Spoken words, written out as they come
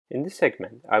In this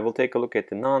segment, I will take a look at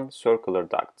the non-circular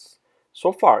ducts.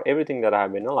 So far, everything that I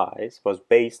have analyzed was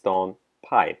based on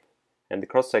pipe, and the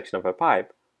cross-section of a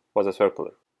pipe was a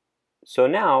circular. So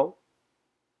now,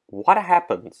 what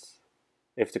happens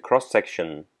if the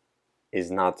cross-section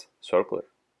is not circular?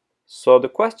 So the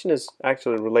question is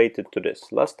actually related to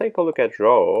this. Let's take a look at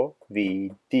rho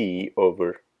VD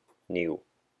over nu.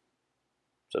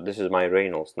 So this is my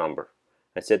Reynolds number.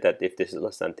 I said that if this is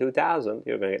less than 2000,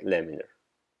 you're going to get laminar.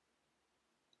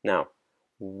 Now,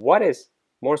 what is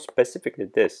more specifically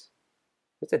this?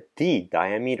 It's a D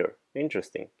diameter.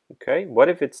 Interesting. Okay, what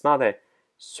if it's not a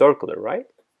circular, right?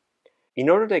 In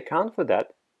order to account for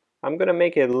that, I'm going to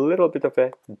make a little bit of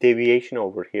a deviation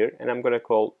over here, and I'm going to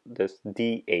call this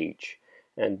DH.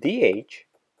 And DH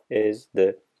is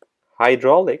the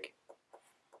hydraulic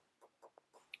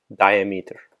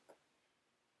diameter.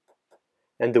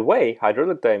 And the way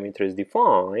hydraulic diameter is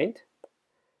defined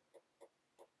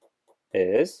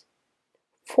is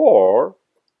 4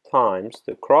 times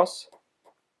the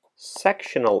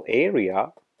cross-sectional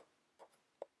area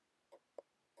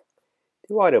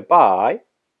divided by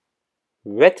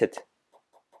wetted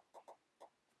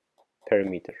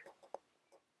perimeter.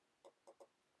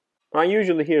 I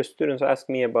usually hear students ask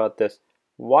me about this.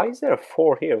 Why is there a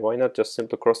 4 here? Why not just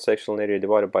simple cross-sectional area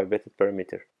divided by wetted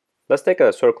perimeter? Let's take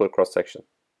a circular cross-section.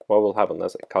 What will happen?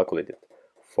 Let's calculate it.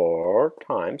 4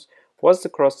 times, what's the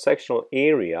cross-sectional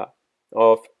area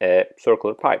of a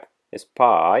circular pipe? It's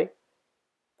pi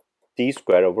d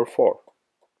squared over 4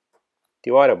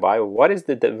 divided by, what is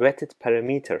the wetted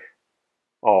perimeter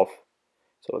of?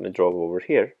 So let me draw over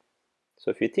here.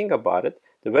 So if you think about it,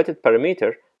 the wetted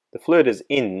perimeter, the fluid is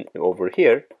in over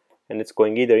here, and it's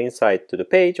going either inside to the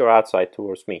page or outside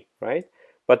towards me, right?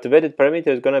 But the wetted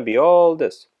perimeter is going to be all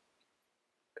this,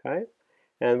 okay?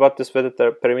 And what this wetted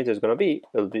perimeter is going to be,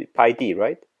 it will be pi d,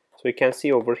 right? So you can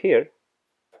see over here,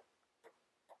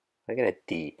 I get a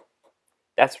d.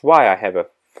 That's why I have a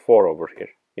 4 over here.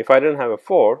 If I didn't have a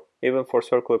 4, even for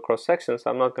circular cross sections,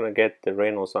 I'm not going to get the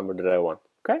Reynolds number that I want,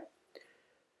 okay?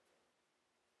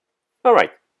 All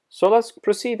right, so let's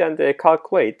proceed and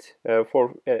calculate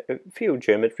for a few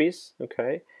geometries,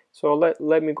 okay? So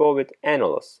let me go with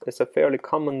annulus. It's a fairly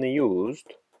commonly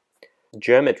used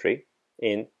geometry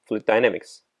in fluid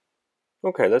dynamics.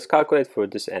 Okay, let's calculate for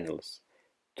this annulus.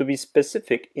 To be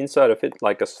specific, inside of it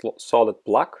like a solid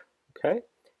block, okay?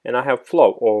 And I have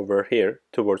flow over here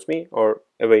towards me or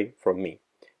away from me.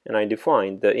 And I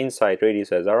define the inside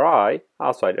radius as Ri,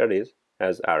 outside radius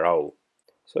as Rho.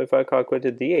 So if I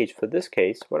calculated dH for this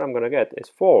case, what I'm going to get is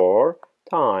 4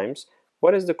 times,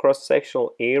 what is the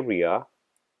cross-sectional area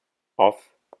of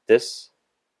this,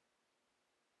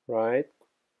 right?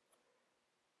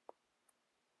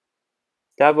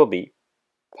 That will be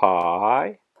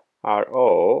pi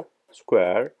Rho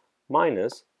square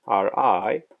minus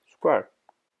Ri square.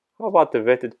 How about the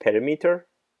wetted perimeter?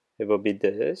 It will be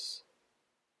this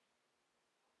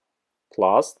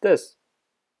plus this,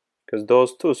 because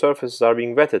those two surfaces are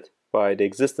being wetted by the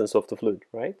existence of the fluid,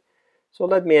 right? So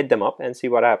let me add them up and see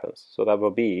what happens. So that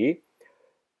will be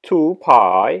 2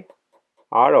 pi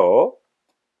Rho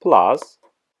plus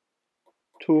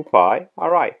 2 pi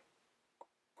Ri.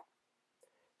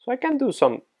 So I can do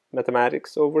some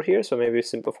mathematics over here, so maybe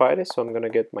simplify this. So I'm going to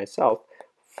get myself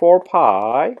 4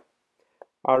 pi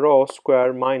Rho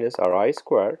square minus Ri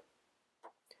square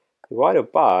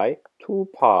divided by 2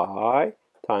 pi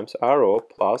times Rho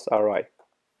plus Ri.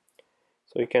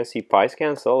 So you can see pi's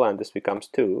cancel and this becomes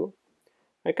 2.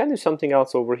 I can do something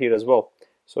else over here as well.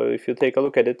 So if you take a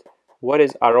look at it, what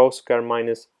is Rho square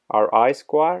minus Ri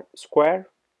square?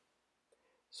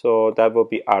 So that will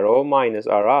be Rho minus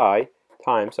Ri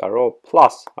times Rho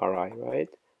plus Ri, right?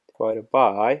 Divided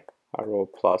by Rho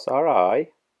plus Ri.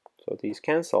 So these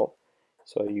cancel.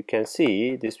 So you can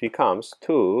see this becomes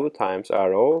 2 times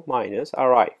Rho minus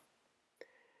Ri.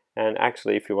 And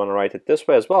actually, if you want to write it this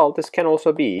way as well, this can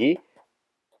also be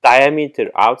diameter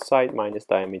outside minus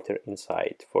diameter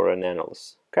inside for an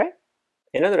annulus, okay?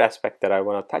 Another aspect that I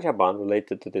want to touch upon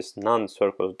related to this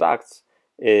non-circular ducts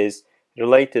is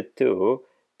related to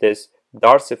this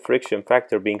Darcy friction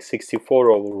factor being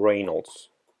 64 over Reynolds.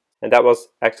 And that was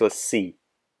actually C.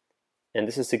 And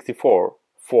this is 64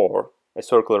 for a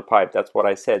circular pipe. That's what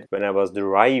I said when I was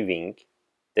deriving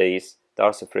this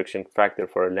Darcy friction factor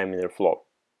for a laminar flow.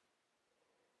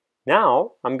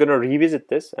 Now I'm going to revisit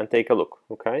this and take a look,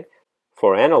 okay?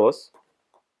 For annulus,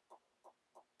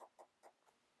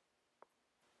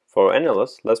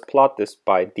 let's plot this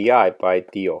by di by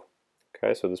do.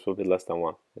 Okay, so this will be less than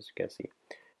 1, as you can see.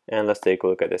 And let's take a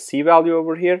look at the C value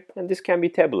over here, and this can be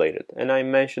tabulated. And I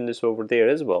mentioned this over there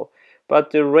as well.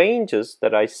 but the ranges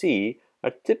that I see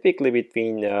are typically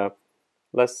between,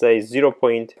 let's say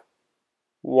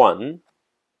 0.1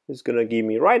 is going to give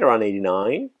me right around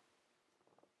 89,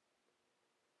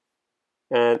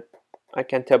 and I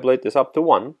can tabulate this up to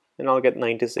 1, and I'll get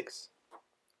 96.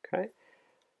 Okay.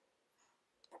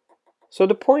 So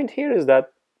the point here is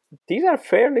that these are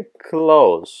fairly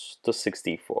close to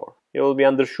 64. You will be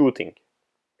undershooting,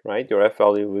 right? Your F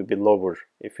value will be lower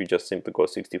if you just simply go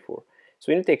 64.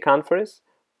 So you need to account for this.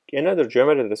 Another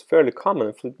geometry that is fairly common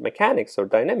in fluid mechanics or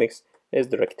dynamics is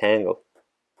the rectangle.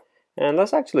 And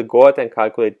let's actually go ahead and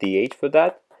calculate dH for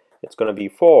that. It's going to be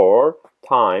 4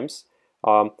 times,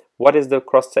 what is the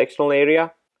cross-sectional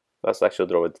area? Let's actually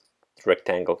draw a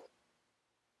rectangle.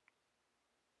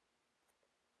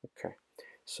 Okay,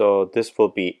 so this will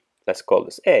be, let's call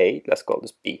this A, let's call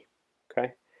this B.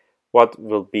 Okay, what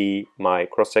will be my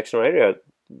cross-sectional area?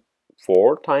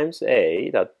 4 times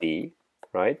A, that B,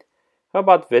 right? How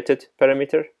about wetted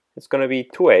perimeter? It's going to be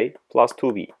 2A plus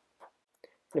 2B.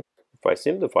 If I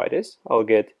simplify this, I'll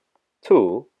get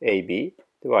 2AB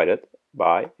divided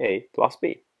by A plus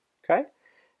B. Okay,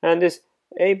 and this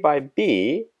A by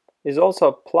B is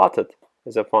also plotted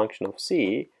as a function of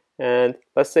C, and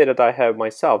let's say that I have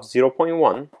myself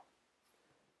 0.1,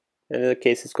 and in the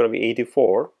case it's going to be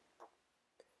 84,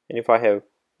 and if I have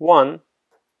 1,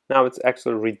 now it's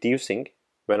actually reducing.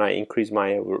 When I increase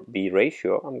my B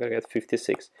ratio, I'm going to get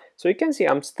 56. So you can see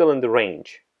I'm still in the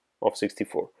range of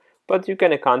 64. But you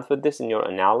can account for this in your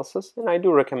analysis, and I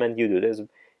do recommend you do. There's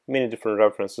many different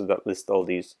references that list all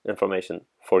these information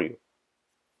for you.